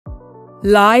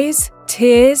Lies,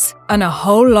 tears, and a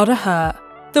whole lot of hurt.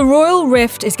 The royal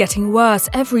rift is getting worse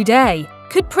every day.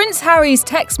 Could Prince Harry's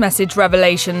text message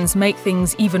revelations make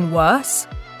things even worse?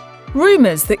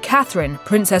 Rumours that Catherine,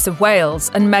 Princess of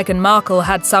Wales, and Meghan Markle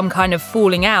had some kind of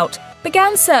falling out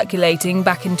began circulating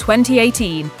back in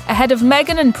 2018 ahead of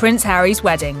Meghan and Prince Harry's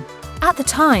wedding. At the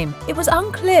time, it was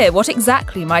unclear what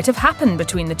exactly might have happened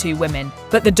between the two women,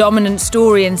 but the dominant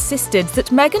story insisted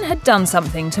that Meghan had done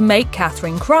something to make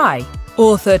Catherine cry.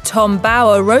 Author Tom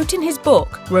Bower wrote in his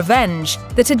book, Revenge,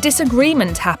 that a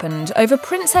disagreement happened over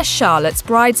Princess Charlotte's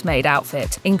bridesmaid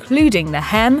outfit, including the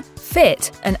hem,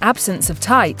 fit, and absence of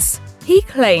tights. He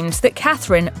claimed that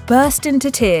Catherine burst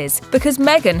into tears because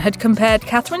Meghan had compared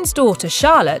Catherine's daughter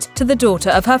Charlotte to the daughter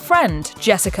of her friend,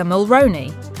 Jessica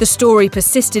Mulroney. The story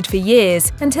persisted for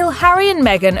years until Harry and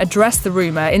Meghan addressed the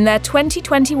rumour in their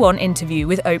 2021 interview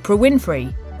with Oprah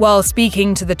Winfrey. While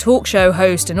speaking to the talk show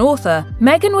host and author,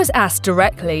 Meghan was asked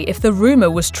directly if the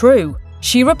rumour was true.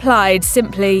 She replied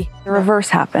simply, "The reverse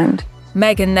happened."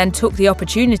 Meghan then took the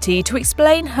opportunity to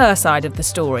explain her side of the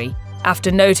story.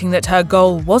 After noting that her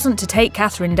goal wasn't to take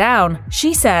Catherine down,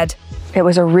 she said, "It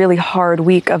was a really hard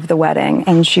week of the wedding,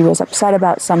 and she was upset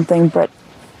about something, but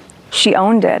she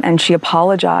owned it and she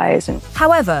apologized."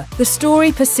 However, the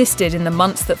story persisted in the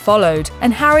months that followed,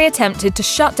 and Harry attempted to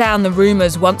shut down the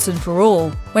rumours once and for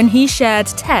all when he shared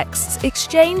texts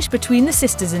exchanged between the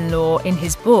sisters-in-law in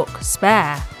his book,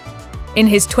 Spare. In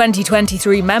his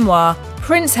 2023 memoir,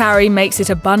 Prince Harry makes it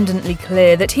abundantly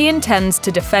clear that he intends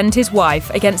to defend his wife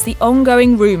against the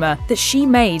ongoing rumour that she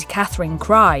made Catherine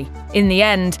cry. In the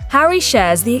end, Harry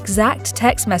shares the exact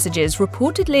text messages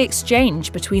reportedly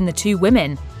exchanged between the two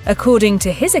women. According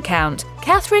to his account,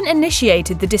 Catherine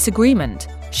initiated the disagreement.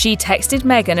 She texted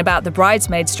Meghan about the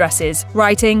bridesmaids' dresses,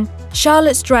 writing,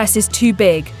 "Charlotte's dress is too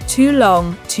big, too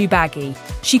long, too baggy.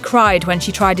 She cried when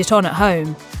she tried it on at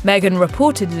home." Meghan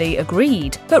reportedly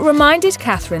agreed, but reminded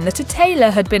Catherine that a tailor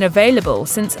had been available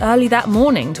since early that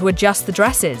morning to adjust the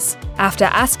dresses. After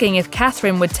asking if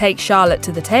Catherine would take Charlotte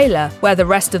to the tailor, where the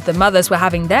rest of the mothers were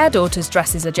having their daughters'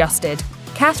 dresses adjusted,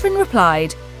 Catherine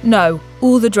replied, "No,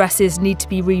 all the dresses need to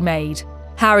be remade."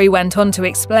 Harry went on to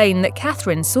explain that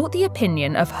Catherine sought the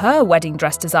opinion of her wedding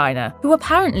dress designer, who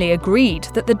apparently agreed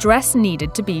that the dress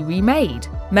needed to be remade.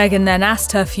 Meghan then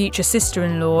asked her future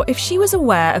sister-in-law if she was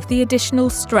aware of the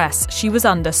additional stress she was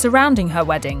under surrounding her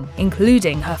wedding,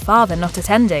 including her father not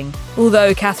attending.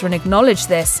 Although Catherine acknowledged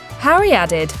this, Harry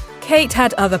added, "Kate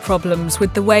had other problems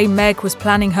with the way Meg was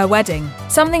planning her wedding.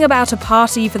 Something about a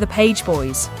party for the page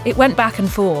boys. It went back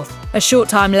and forth. A short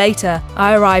time later,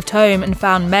 I arrived home and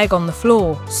found Meg on the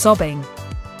floor, sobbing."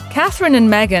 Catherine and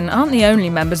Meghan aren't the only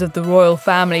members of the royal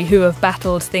family who have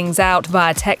battled things out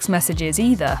via text messages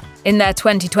either. In their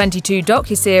 2022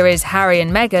 docuseries Harry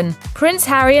and Meghan, Prince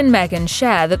Harry and Meghan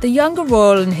share that the younger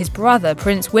royal and his brother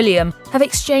Prince William have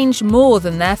exchanged more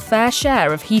than their fair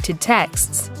share of heated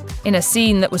texts. In a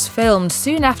scene that was filmed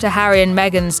soon after Harry and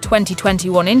Meghan's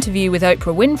 2021 interview with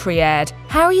Oprah Winfrey aired,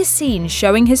 Harry is seen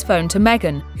showing his phone to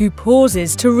Meghan, who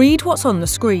pauses to read what's on the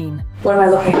screen. "What am I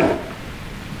looking at?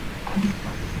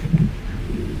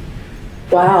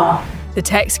 Wow." The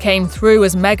text came through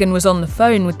as Meghan was on the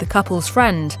phone with the couple's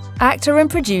friend, actor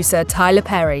and producer Tyler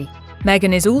Perry.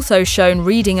 Meghan is also shown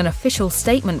reading an official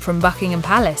statement from Buckingham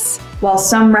Palace. "While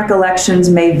some recollections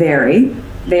may vary,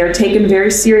 they are taken very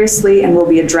seriously and will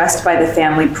be addressed by the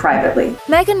family privately."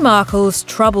 Meghan Markle's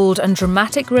troubled and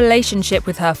dramatic relationship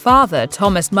with her father,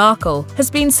 Thomas Markle, has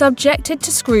been subjected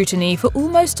to scrutiny for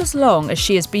almost as long as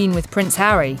she has been with Prince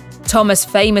Harry. Thomas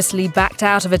famously backed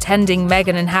out of attending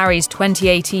Meghan and Harry's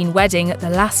 2018 wedding at the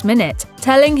last minute,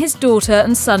 telling his daughter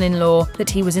and son-in-law that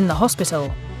he was in the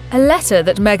hospital. A letter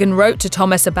that Meghan wrote to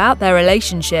Thomas about their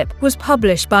relationship was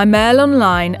published by Mail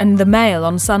Online and The Mail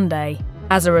on Sunday.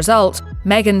 As a result,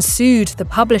 Meghan sued the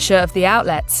publisher of the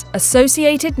outlets,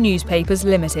 Associated Newspapers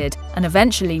Limited, and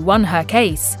eventually won her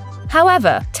case.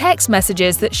 However, text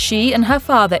messages that she and her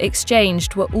father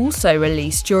exchanged were also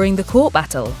released during the court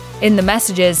battle. In the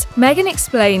messages, Meghan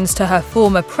explains to her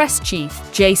former press chief,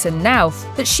 Jason Nauf,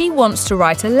 that she wants to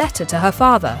write a letter to her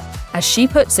father. As she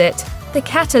puts it, "The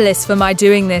catalyst for my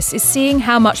doing this is seeing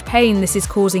how much pain this is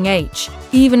causing H.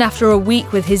 Even after a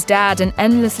week with his dad and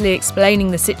endlessly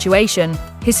explaining the situation,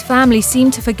 his family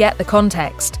seemed to forget the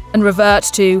context and revert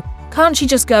to, can't she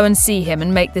just go and see him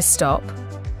and make this stop?"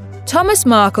 Thomas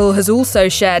Markle has also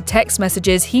shared text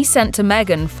messages he sent to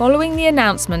Meghan following the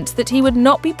announcement that he would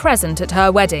not be present at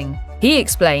her wedding. He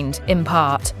explained, in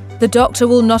part, "The doctor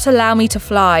will not allow me to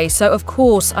fly, so of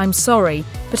course I'm sorry,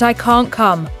 but I can't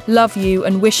come. Love you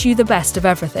and wish you the best of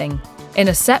everything." In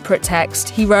a separate text,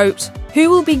 he wrote, Who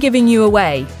will be giving you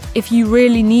away? If you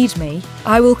really need me,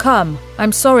 I will come.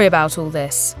 I'm sorry about all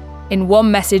this." In one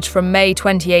message from May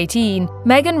 2018,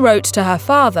 Meghan wrote to her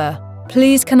father,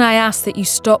 "Please can I ask that you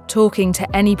stop talking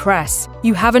to any press?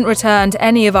 You haven't returned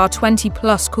any of our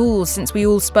 20+ calls since we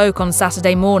all spoke on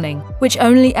Saturday morning, which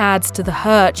only adds to the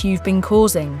hurt you've been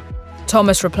causing."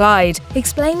 Thomas replied,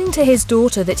 explaining to his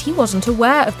daughter that he wasn't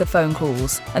aware of the phone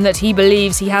calls and that he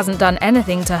believes he hasn't done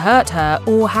anything to hurt her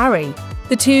or Harry.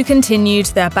 The two continued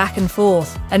their back and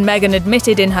forth, and Meghan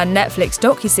admitted in her Netflix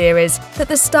docuseries that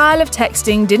the style of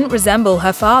texting didn't resemble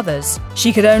her father's.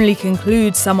 She could only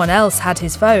conclude someone else had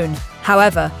his phone.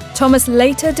 However, Thomas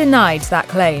later denied that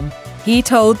claim. He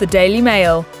told the Daily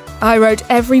Mail, "I wrote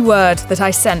every word that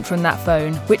I sent from that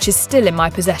phone, which is still in my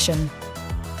possession."